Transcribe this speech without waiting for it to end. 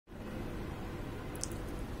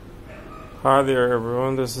Hi there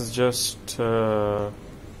everyone, this is just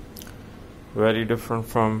very different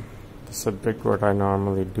from the subject what I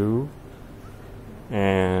normally do,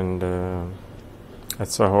 and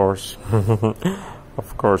it's a horse.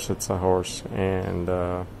 Of course it's a horse, and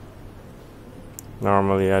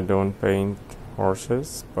normally I don't paint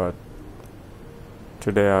horses, but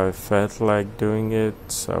today I felt like doing it,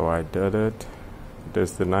 so I did it. It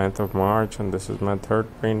is the 9th of March and this is my third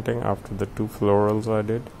painting after the two florals I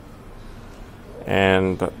did.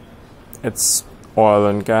 And it's oil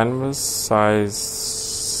on canvas, size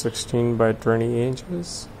 16 by 20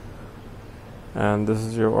 inches. And this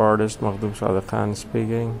is your artist Makhdoom Sadiq Khan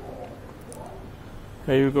speaking.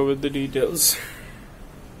 Here you go with the details.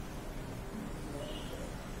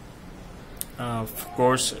 Of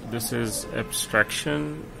course, this is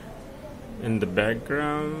abstraction in the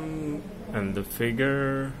background and the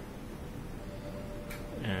figure,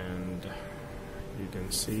 and you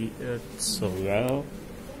can see it so well.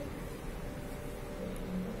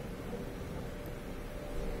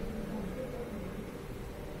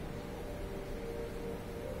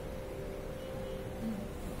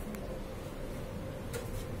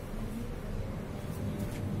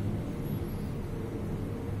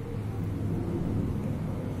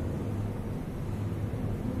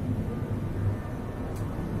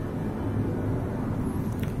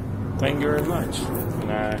 Thank you very much,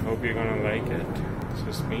 and I hope you're gonna like it.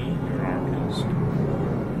 This is me, your artist.